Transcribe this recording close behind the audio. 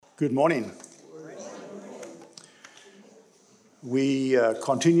Good morning. We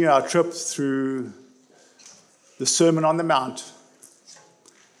continue our trip through the Sermon on the Mount.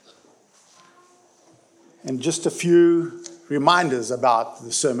 And just a few reminders about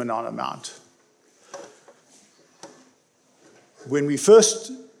the Sermon on the Mount. When we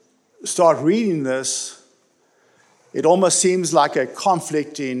first start reading this, it almost seems like a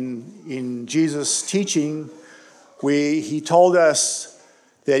conflict in Jesus' teaching, where he told us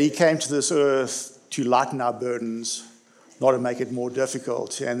that he came to this earth to lighten our burdens, not to make it more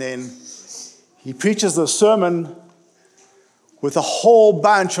difficult. And then he preaches the sermon with a whole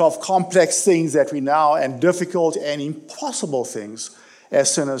bunch of complex things that we now, and difficult and impossible things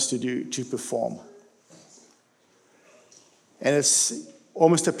as sinners to perform. And it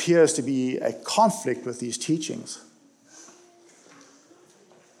almost appears to be a conflict with these teachings.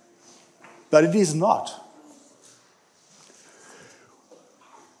 But it is not.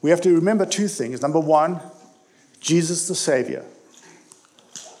 We have to remember two things. Number one, Jesus the Savior.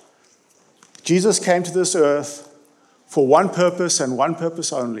 Jesus came to this earth for one purpose and one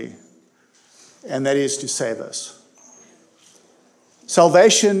purpose only, and that is to save us.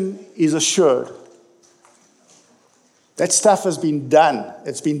 Salvation is assured. That stuff has been done.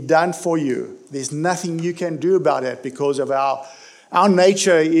 It's been done for you. There's nothing you can do about it because of our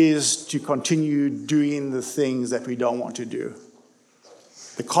nature is to continue doing the things that we don't want to do.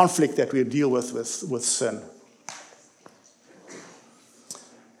 The conflict that we deal with sin.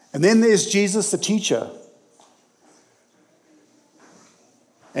 And then there's Jesus the teacher.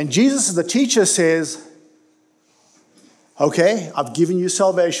 And Jesus the teacher says, okay, I've given you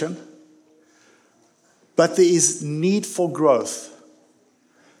salvation, but there is need for growth.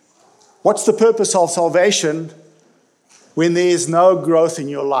 What's the purpose of salvation when there is no growth in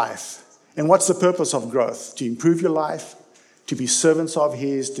your life? And what's the purpose of growth? To improve your life, to be servants of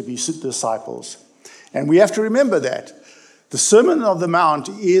his, to be disciples. And we have to remember that. The Sermon on the Mount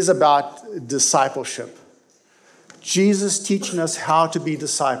is about discipleship. Jesus teaching us how to be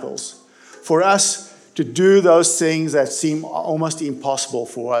disciples. For us to do those things that seem almost impossible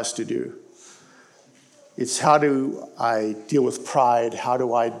for us to do. It's how do I deal with pride? How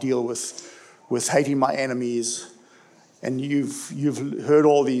do I deal with hating my enemies? And you've heard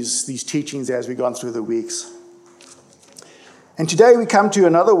all these teachings as we've gone through the weeks. And today we come to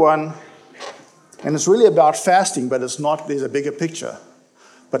another one, and it's really about fasting, but it's not, there's a bigger picture.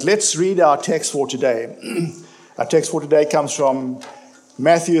 But let's read our text for today. Our text for today comes from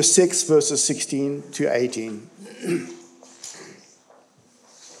Matthew 6, verses 16 to 18.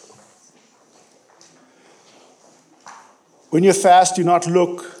 When you fast, do not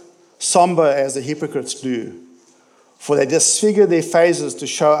look somber as the hypocrites do, for they disfigure their faces to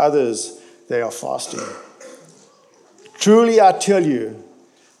show others they are fasting. Truly, I tell you,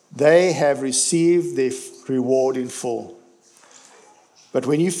 they have received their reward in full. But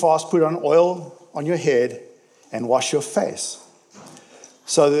when you fast, put on oil on your head and wash your face,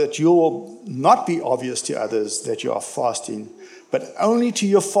 so that you will not be obvious to others that you are fasting, but only to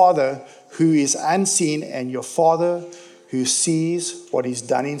your Father who is unseen, and your Father who sees what is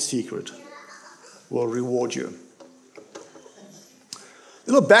done in secret will reward you.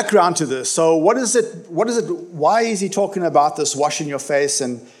 A little background to this. So what is it? Why is he talking about this washing your face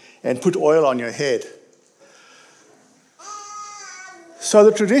and put oil on your head? So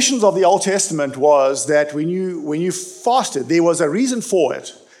the traditions of the Old Testament was that when you fasted, there was a reason for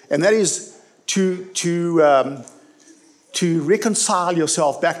it, and that is to reconcile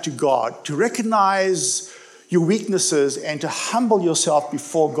yourself back to God, to recognize your weaknesses and to humble yourself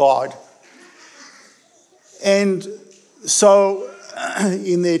before God. And so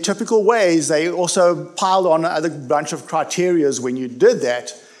in their typical ways, they also piled on another bunch of criterias when you did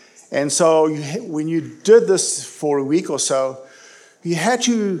that. And so when you did this for a week or so, you had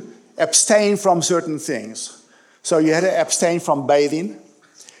to abstain from certain things. So you had to abstain from bathing.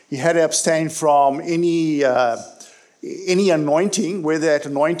 You had to abstain from any anointing, where that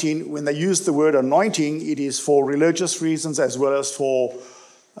anointing, when they use the word anointing, it is for religious reasons as well as for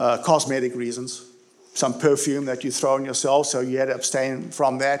cosmetic reasons. Some perfume that you throw on yourself, so you had to abstain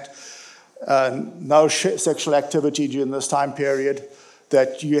from that. No sexual activity during this time period.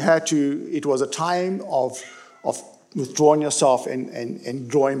 That you had to, it was a time of withdrawing yourself and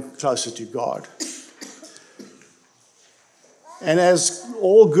drawing closer to God. And as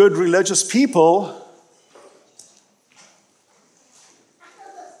all good religious people,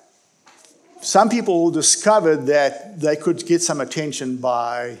 some people discovered that they could get some attention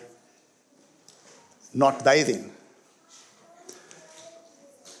by not bathing.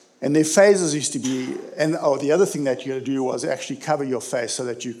 And their faces used to be, the other thing that you had to do was actually cover your face so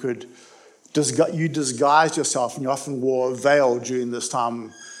that you could, you disguised yourself, and you often wore a veil during this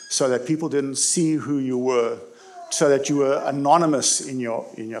time so that people didn't see who you were, so that you were anonymous in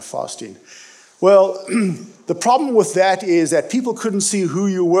your fasting. Well, the problem with that is that people couldn't see who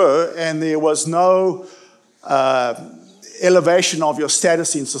you were, and there was no elevation of your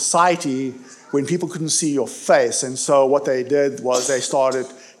status in society when people couldn't see your face. And so what they did was they started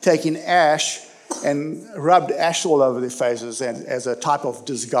taking ash and rubbed ash all over their faces as a type of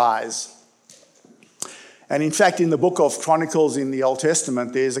disguise. And in fact, in the book of Chronicles in the Old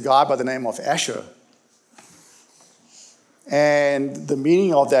Testament, there's a guy by the name of Asher. And the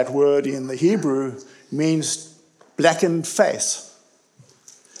meaning of that word in the Hebrew means blackened face.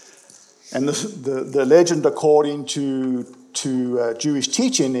 And the legend, according to Jewish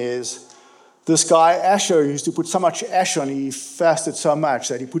teaching, is this guy Asher used to put so much ash on, he fasted so much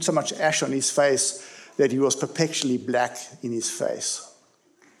that he put so much ash on his face that he was perpetually black in his face.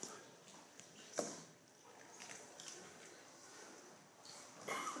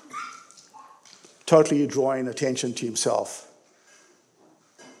 Totally drawing attention to himself.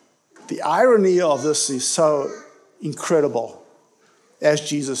 The irony of this is so incredible, as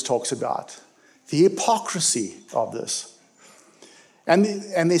Jesus talks about. The hypocrisy of this. And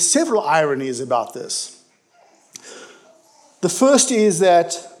there's several ironies about this. The first is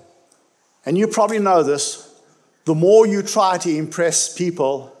that, and you probably know this, the more you try to impress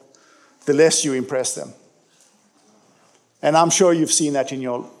people, the less you impress them. And I'm sure you've seen that in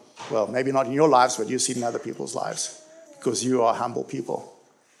your, well, maybe not in your lives, but you've seen in other people's lives, because you are humble people.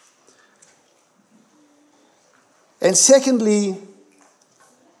 And secondly,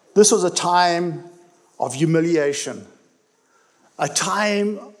 this was a time of humiliation, a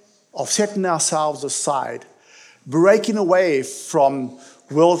time of setting ourselves aside, breaking away from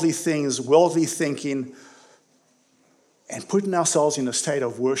worldly things, worldly thinking, and putting ourselves in a state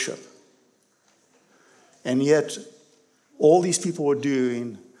of worship. And yet, all these people were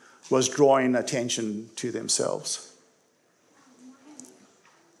doing was drawing attention to themselves.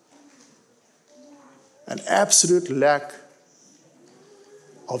 An absolute lack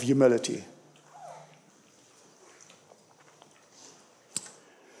of humility.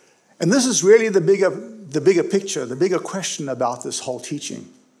 And this is really the bigger picture, the bigger question about this whole teaching.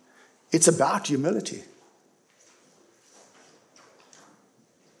 It's about humility.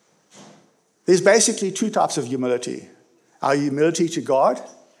 There's basically two types of humility. Our humility to God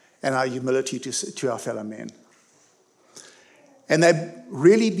and our humility to our fellow men. And they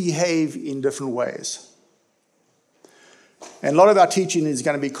really behave in different ways. And a lot of our teaching is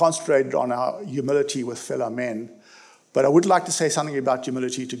going to be concentrated on our humility with fellow men. But I would like to say something about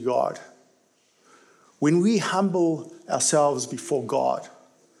humility to God. When we humble ourselves before God,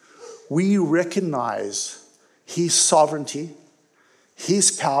 we recognize His sovereignty,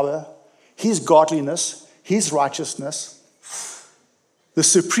 His power, His godliness, His righteousness, the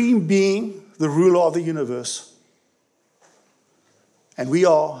supreme being, the ruler of the universe. And we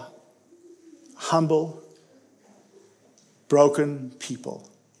are humble, broken people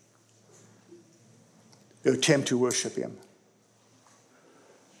who attempt to worship Him.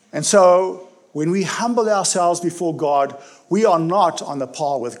 And so, when we humble ourselves before God, we are not on the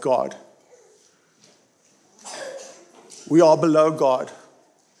par with God. We are below God,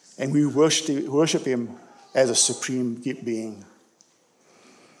 and we worship Him as a supreme being.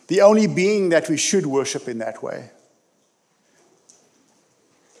 The only being that we should worship in that way.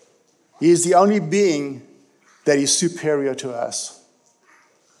 He is the only being that is superior to us.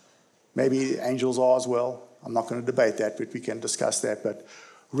 Maybe angels are as well. I'm not going to debate that, but we can discuss that. But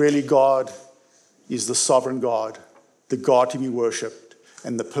really, God is the sovereign God, the God to be worshipped,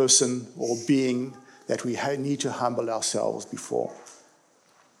 and the person or being that we need to humble ourselves before.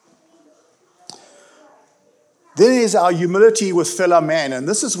 Then is our humility with fellow man, and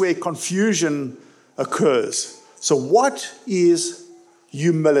this is where confusion occurs. So what is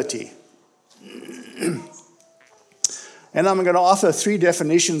humility? And I'm going to offer 3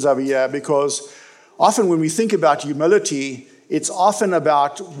 definitions over here, because often when we think about humility, it's often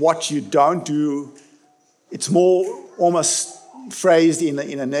about what you don't do. It's more almost phrased in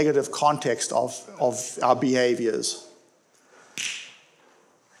a negative context of our behaviors.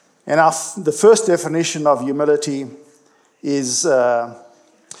 And the first definition of humility is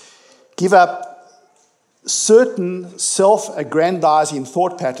give up certain self-aggrandizing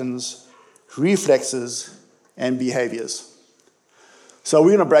thought patterns, reflexes, and behaviors. So we're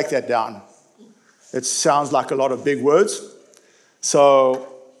going to break that down. It sounds like a lot of big words. So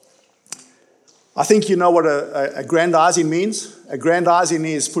I think you know what aggrandizing means. Aggrandizing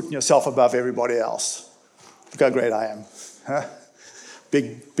is putting yourself above everybody else. Look how great I am. Huh?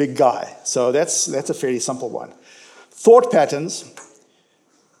 Big guy. So that's a fairly simple one. Thought patterns,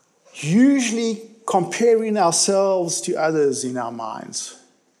 usually comparing ourselves to others in our minds.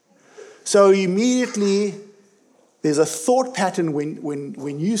 So immediately there's a thought pattern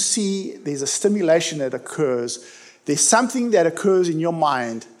when you see there's a stimulation that occurs, there's something that occurs in your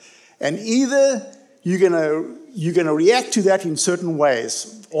mind, and either you're gonna react to that in certain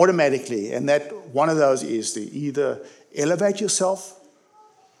ways automatically, and that one of those is to either elevate yourself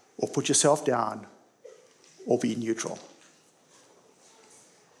or put yourself down or be neutral.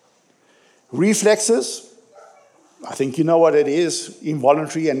 Reflexes, I think you know what it is,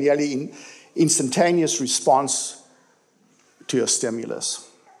 involuntary and nearly instantaneous response to a stimulus.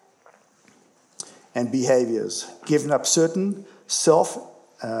 And behaviors, giving up certain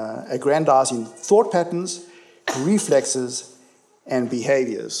self-aggrandizing thought patterns, reflexes, and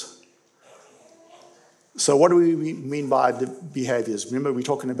behaviors. So what do we mean by the behaviors? Remember, we're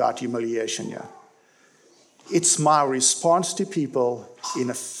talking about humiliation here. It's my response to people in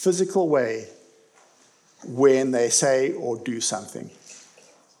a physical way when they say or do something.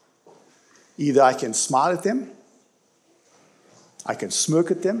 Either I can smile at them, I can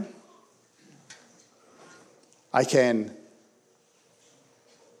smirk at them, I can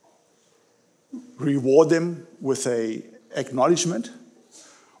reward them with an acknowledgement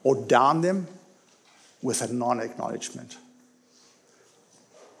or down them with a non-acknowledgement.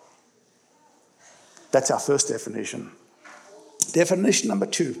 That's our first definition. Definition number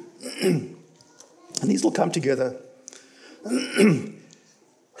 2, and these will come together,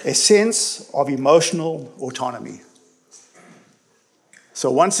 a sense of emotional autonomy. So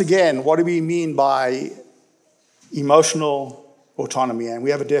once again, what do we mean by emotional autonomy? And we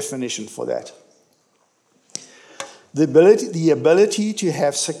have a definition for that. The ability to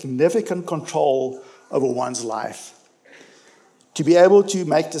have significant control over one's life, to be able to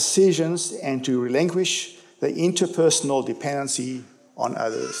make decisions and to relinquish the interpersonal dependency on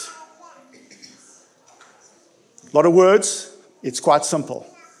others. A lot of words, it's quite simple.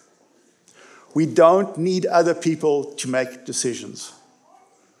 We don't need other people to make decisions.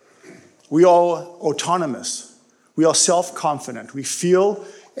 We are autonomous. We are self-confident. We feel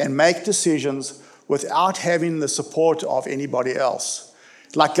and make decisions without having the support of anybody else.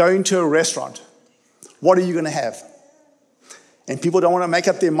 Like going to a restaurant. What are you going to have? And people don't want to make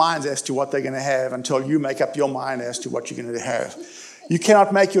up their minds as to what they're going to have until you make up your mind as to what you're going to have. You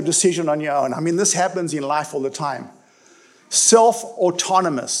cannot make your decision on your own. I mean, this happens in life all the time.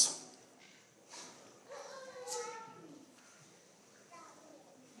 Self-autonomous.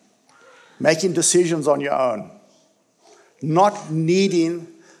 Making decisions on your own. Not needing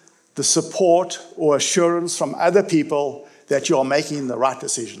the support or assurance from other people that you are making the right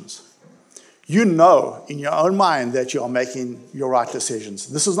decisions. You know in your own mind that you are making your right decisions.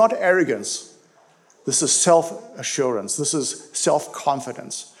 This is not arrogance. This is self-assurance. This is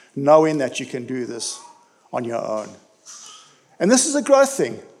self-confidence, knowing that you can do this on your own. And this is a growth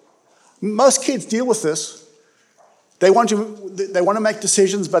thing. Most kids deal with this. They want to make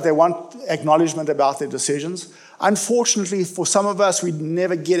decisions, but they want acknowledgement about their decisions. Unfortunately, for some of us, we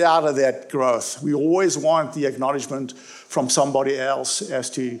never get out of that growth. We always want the acknowledgement from somebody else as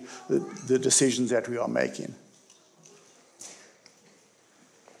to the decisions that we are making.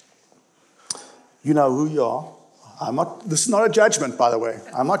 You know who you are. This is not a judgment, by the way.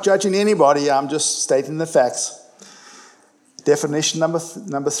 I'm not judging anybody. I'm just stating the facts. Definition number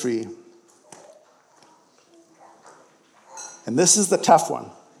 3. And this is the tough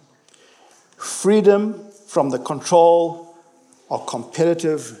one. Freedom from the control of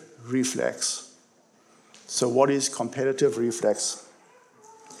competitive reflex. So what is competitive reflex?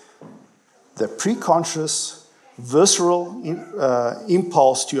 The preconscious, visceral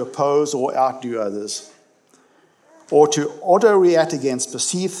impulse to oppose or outdo others, or to auto-react against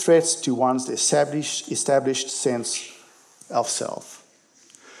perceived threats to one's established sense of self.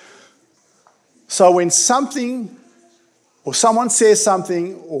 So when something or someone says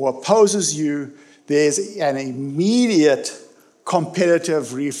something or opposes you, there's an immediate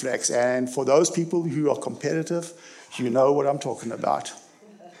competitive reflex. And for those people who are competitive, you know what I'm talking about.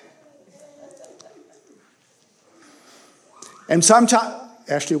 And sometimes,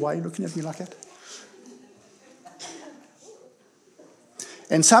 Ashley, why are you looking at me like that?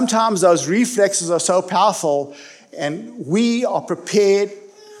 And sometimes those reflexes are so powerful, and we are prepared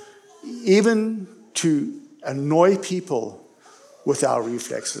even to annoy people with our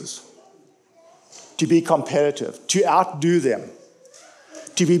reflexes, to be competitive, to outdo them,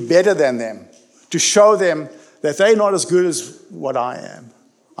 to be better than them, to show them that they're not as good as what I am.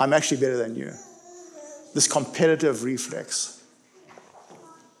 I'm actually better than you. This competitive reflex.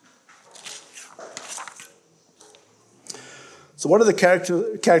 So what are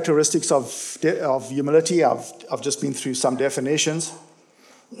the characteristics of humility? I've just been through some definitions.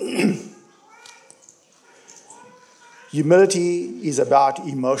 Humility is about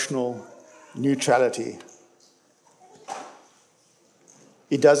emotional neutrality.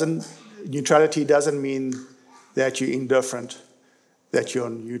 Neutrality doesn't mean that you're indifferent, that you're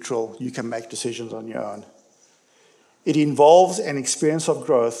neutral, you can make decisions on your own. It involves an experience of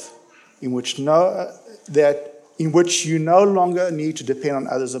growth in which you no longer need to depend on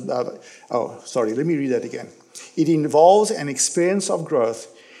others let me read that again. It involves an experience of growth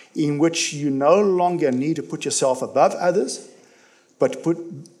in which you no longer need to put yourself above others, but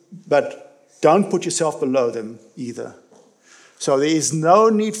don't put yourself below them either. So there is no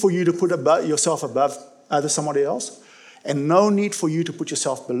need for you to put yourself above somebody else, and no need for you to put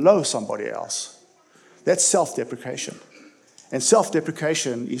yourself below somebody else. That's self-deprecation. And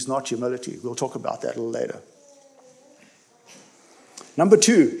self-deprecation is not humility. We'll talk about that a little later. Number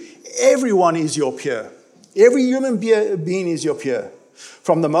 2, everyone is your peer. Every human being is your peer,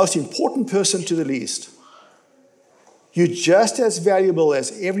 from the most important person to the least. You're just as valuable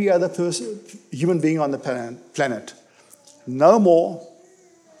as every other human being on the planet. No more,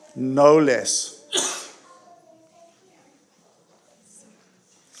 no less.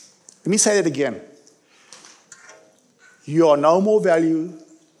 Let me say that again. You are no more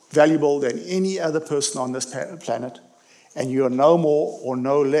valuable than any other person on this planet, and you are no more or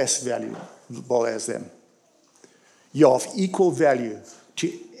no less valuable as them. You are of equal value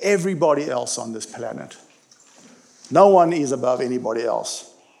to everybody else on this planet. No one is above anybody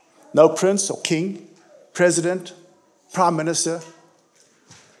else. No prince or king, president, prime minister,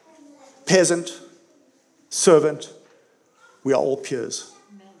 peasant, servant. We are all peers.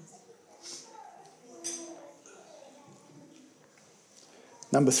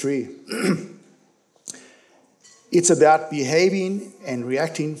 Number 3, it's about behaving and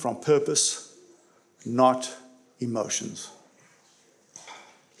reacting from purpose, not emotions.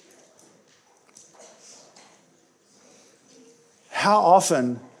 How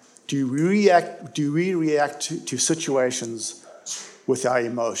often do we react to situations with our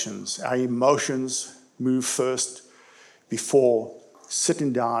emotions? Our emotions move first before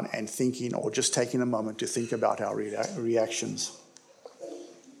sitting down and thinking, or just taking a moment to think about our reactions.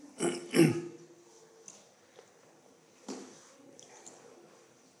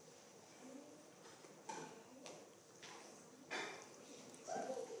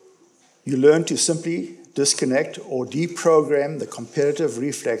 You learn to simply disconnect or deprogram the competitive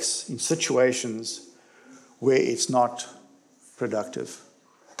reflex in situations where it's not productive.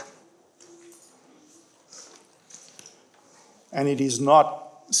 And it is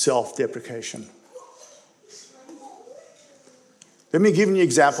not self-deprecation. Let me give you an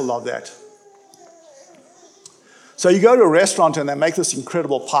example of that. So you go to a restaurant and they make this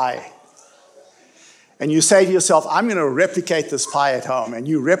incredible pie. And you say to yourself, I'm going to replicate this pie at home. And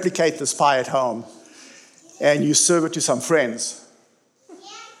you replicate this pie at home. And you serve it to some friends.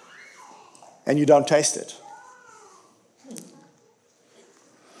 And you don't taste it.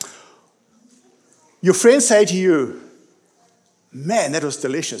 Your friends say to you, man, that was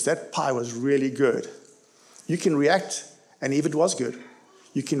delicious. That pie was really good. You can react, and if it was good,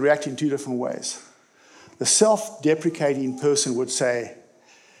 you can react in 2 different ways. The self-deprecating person would say,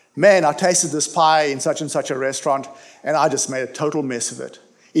 man, I tasted this pie in such and such a restaurant, and I just made a total mess of it.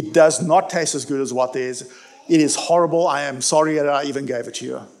 It does not taste as good as what there is. It is horrible. I am sorry that I even gave it to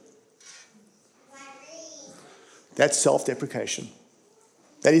you. That's self-deprecation.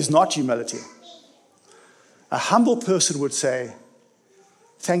 That is not humility. A humble person would say,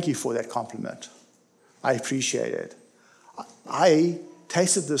 thank you for that compliment. I appreciate it. I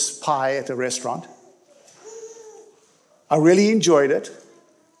tasted this pie at a restaurant. I really enjoyed it.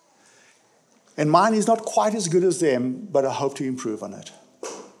 And mine is not quite as good as them, but I hope to improve on it.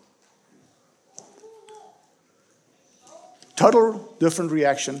 Total different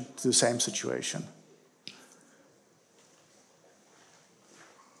reaction to the same situation.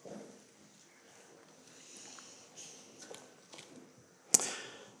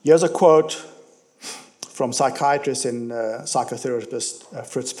 Here's a quote from psychiatrist and psychotherapist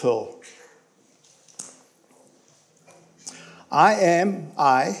Fritz Perls. I am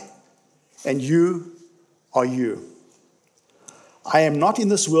I, and you are you. I am not in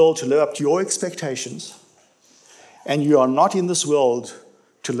this world to live up to your expectations, and you are not in this world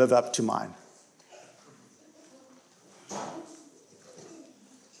to live up to mine.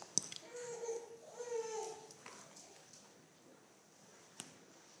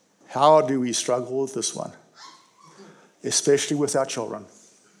 How do we struggle with this one? Especially with our children.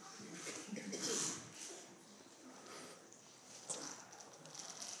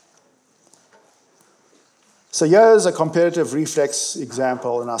 So here's a competitive reflex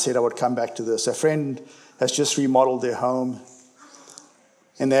example, and I said I would come back to this. A friend has just remodeled their home,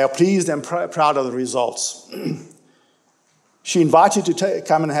 and they are pleased and proud of the results. She invited to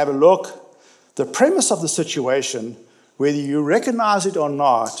come and have a look. The premise of the situation, whether you recognize it or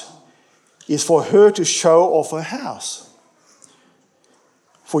not, is for her to show off her house,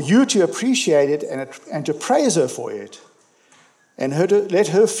 for you to appreciate it and to praise her for it, and her to let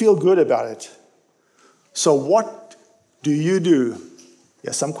her feel good about it. So what do you do?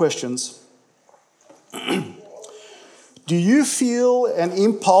 Yes, some questions. Do you feel an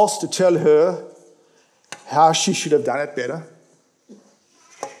impulse to tell her how she should have done it better?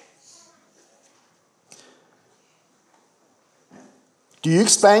 Do you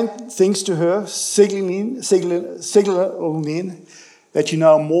explain things to her, signaling that you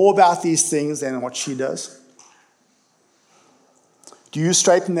know more about these things than what she does? Do you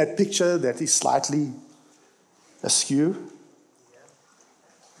straighten that picture that is slightly askew?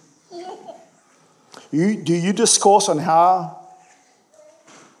 Do you discourse on how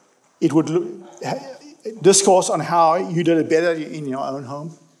it would look, discourse on how you did it better in your own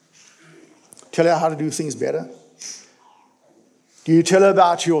home? Tell her how to do things better? Do you tell her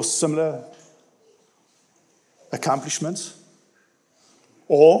about your similar accomplishments?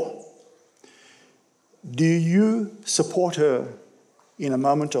 Or do you support her in a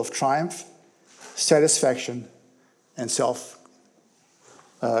moment of triumph, satisfaction, and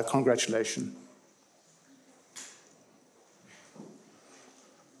self-congratulation?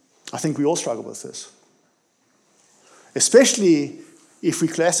 I think we all struggle with this, especially if we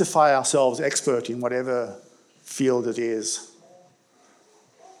classify ourselves expert in whatever field it is.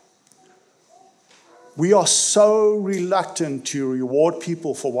 We are so reluctant to reward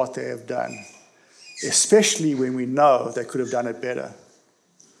people for what they have done, especially when we know they could have done it better.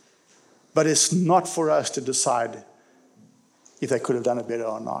 But it's not for us to decide if they could have done it better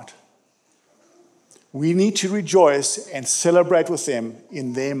or not. We need to rejoice and celebrate with them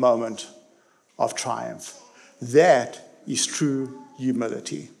in their moment of triumph. That is true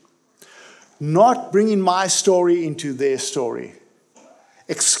humility. Not bringing my story into their story,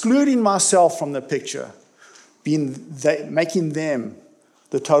 excluding myself from the picture, making them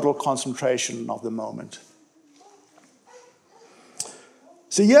the total concentration of the moment.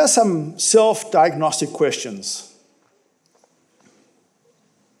 So here are some self-diagnostic questions.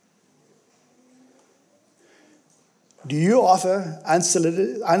 Do you offer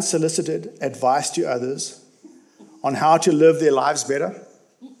unsolicited advice to others on how to live their lives better?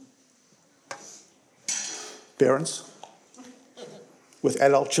 Parents with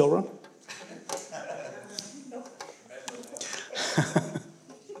adult children?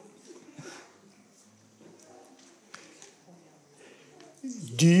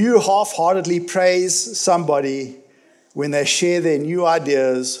 Do you half-heartedly praise somebody when they share their new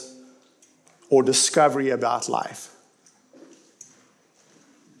ideas or discovery about life?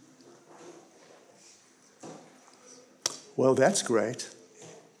 Well, that's great.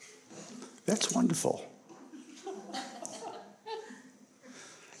 That's wonderful.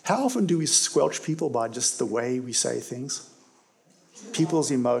 How often do we squelch people by just the way we say things? People's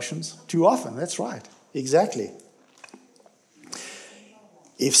emotions? Too often, that's right. Exactly.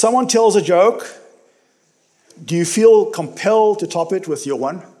 If someone tells a joke, do you feel compelled to top it with your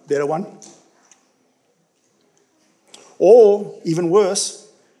better one? Or, even worse,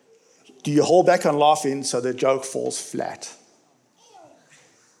 do you hold back on laughing so the joke falls flat?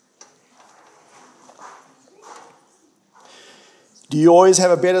 Do you always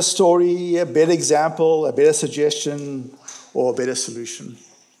have a better story, a better example, a better suggestion, or a better solution?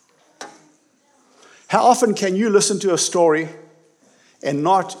 How often can you listen to a story and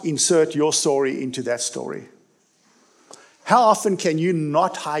not insert your story into that story? How often can you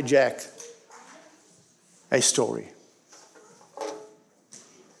not hijack a story?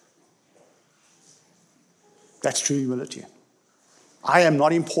 That's true humility. I am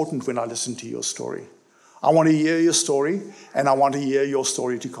not important when I listen to your story. I want to hear your story, and I want to hear your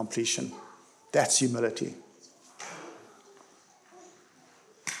story to completion. That's humility.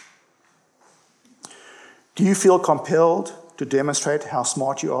 Do you feel compelled to demonstrate how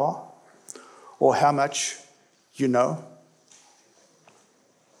smart you are or how much you know?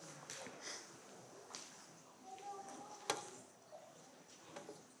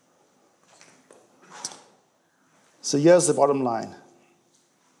 So here's the bottom line.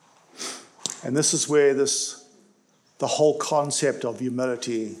 And this is where the whole concept of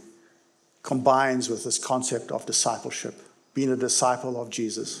humility combines with this concept of discipleship, being a disciple of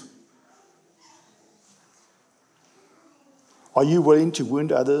Jesus. Are you willing to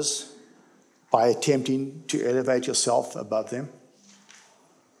wound others by attempting to elevate yourself above them?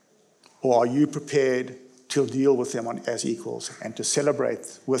 Or are you prepared to deal with them as equals and to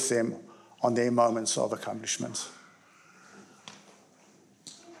celebrate with them on their moments of accomplishments?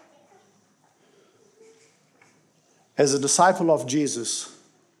 As a disciple of Jesus,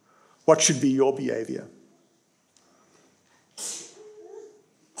 what should be your behavior?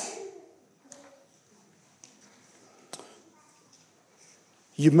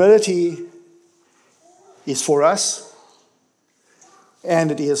 Humility is for us,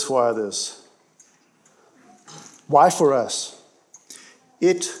 and it is for others. Why for us?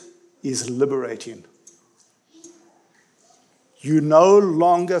 It is liberating. You no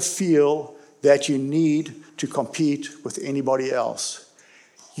longer feel that you need to compete with anybody else.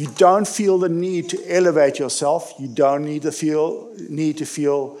 You don't feel the need to elevate yourself. You don't need to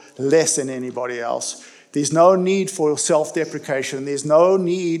feel less than anybody else. There's no need for self-deprecation. There's no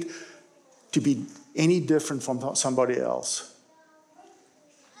need to be any different from somebody else.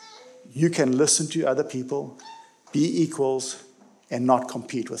 You can listen to other people, be equals, and not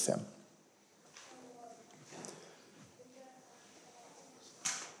compete with them.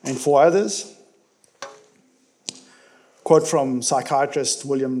 And for others, quote from psychiatrist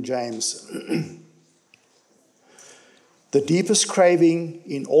William James, "The deepest craving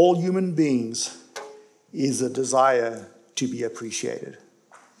in all human beings is a desire to be appreciated."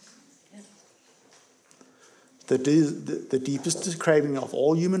 The deepest craving of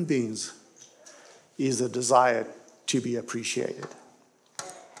all human beings is a desire to be appreciated.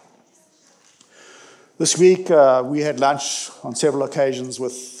 This week, we had lunch on several occasions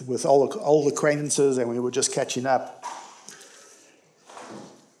with old acquaintances, and we were just catching up.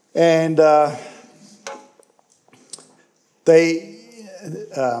 And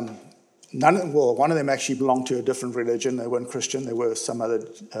one of them actually belonged to a different religion. They weren't Christian. They were some other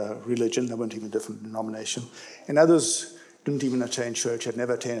religion. They weren't even a different denomination. And others didn't even attend church, had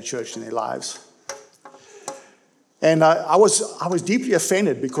never attended church in their lives. And I was deeply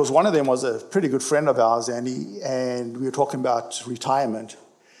offended because one of them was a pretty good friend of ours, and we were talking about retirement.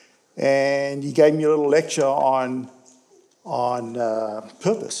 And he gave me a little lecture on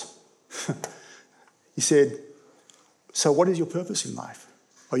purpose. He said, "So what is your purpose in life?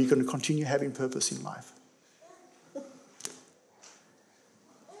 Are you going to continue having purpose in life?"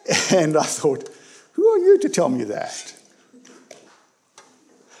 And I thought, who are you to tell me that?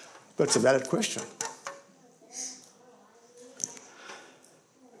 But it's a valid question.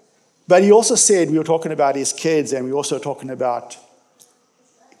 But he also said, we were talking about his kids, and we were also talking about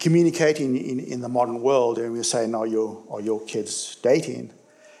communicating in the modern world, and we were saying, are your kids dating?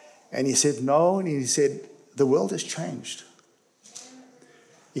 And he said, no, and he said, the world has changed.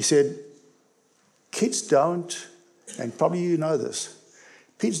 He said, kids don't, and probably you know this,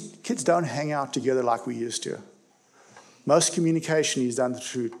 kids don't hang out together like we used to. Most communication is done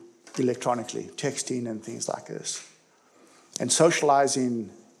through electronically, texting and things like this. And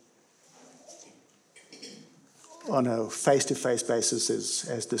socializing on a face-to-face basis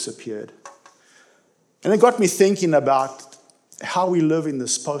has disappeared. And it got me thinking about how we live in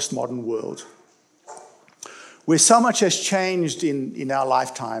this postmodern world, where so much has changed in our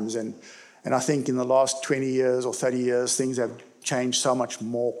lifetimes. And I think in the last 20 years or 30 years, things have changed so much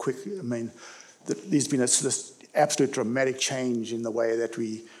more quickly. I mean, there's been this absolute dramatic change in the way that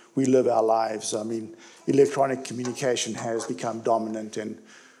we live our lives. I mean, electronic communication has become dominant, and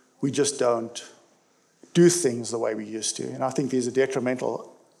we just don't do things the way we used to. And I think there's a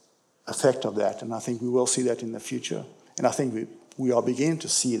detrimental effect of that, and I think we will see that in the future. And I think we are beginning to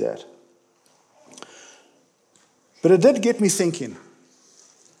see that. But it did get me thinking.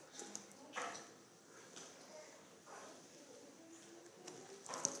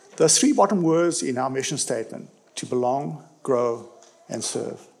 Those three bottom words in our mission statement: to belong, grow, and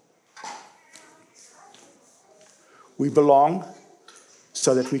serve. We belong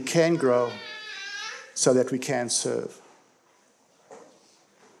so that we can grow, so that we can serve.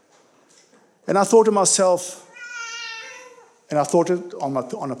 And I thought to myself, and I thought it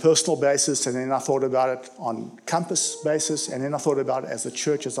on a personal basis, and then I thought about it on campus basis, and then I thought about it as a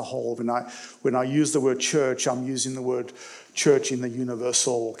church as a whole. When I use the word church, I'm using the word church in the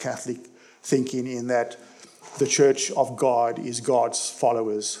universal Catholic thinking, in that the church of God is God's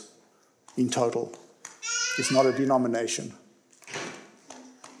followers in total. It's not a denomination.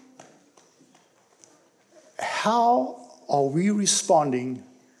 How are we responding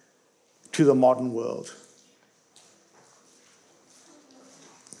to the modern world?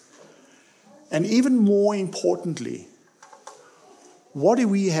 And even more importantly, what do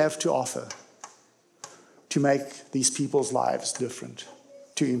we have to offer to make these people's lives different,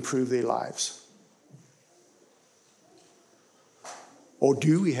 to improve their lives? Or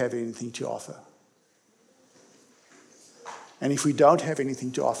do we have anything to offer? And if we don't have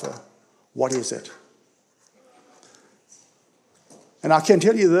anything to offer, what is it? And I can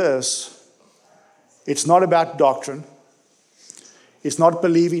tell you this, it's not about doctrine. It's not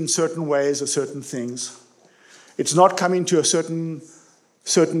believing certain ways or certain things. It's not coming to a certain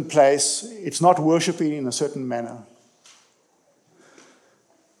place. It's not worshiping in a certain manner.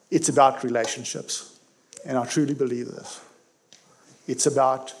 It's about relationships. And I truly believe this. It's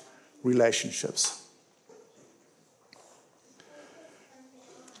about relationships.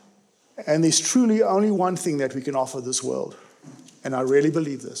 And there's truly only one thing that we can offer this world. And I really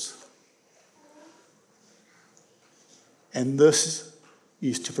believe this. And this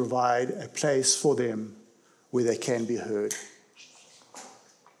is to provide a place for them where they can be heard.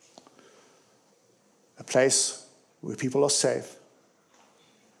 A place where people are safe.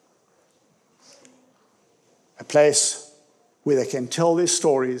 A place where they can tell their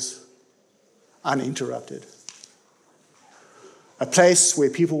stories uninterrupted. A place where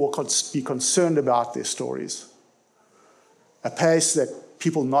people will be concerned about their stories. A place that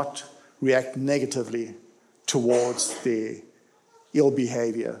people not react negatively towards their ill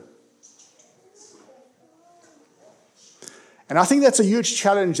behavior. And I think that's a huge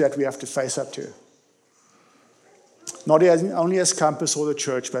challenge that we have to face up to. Not only as Campus or the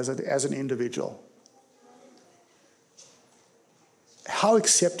church, but as an individual. How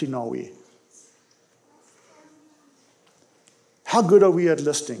accepting are we? How good are we at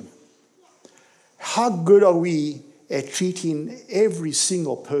listening? How good are we at treating every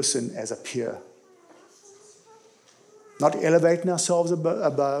single person as a peer? Not elevating ourselves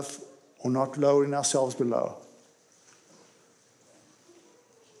above or not lowering ourselves below.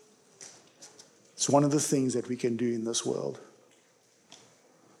 It's one of the things that we can do in this world.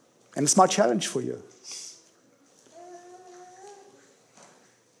 And it's my challenge for you.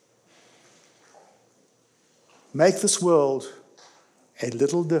 Make this world a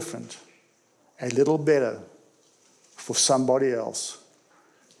little different, a little better for somebody else.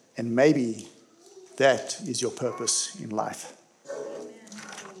 And maybe that is your purpose in life.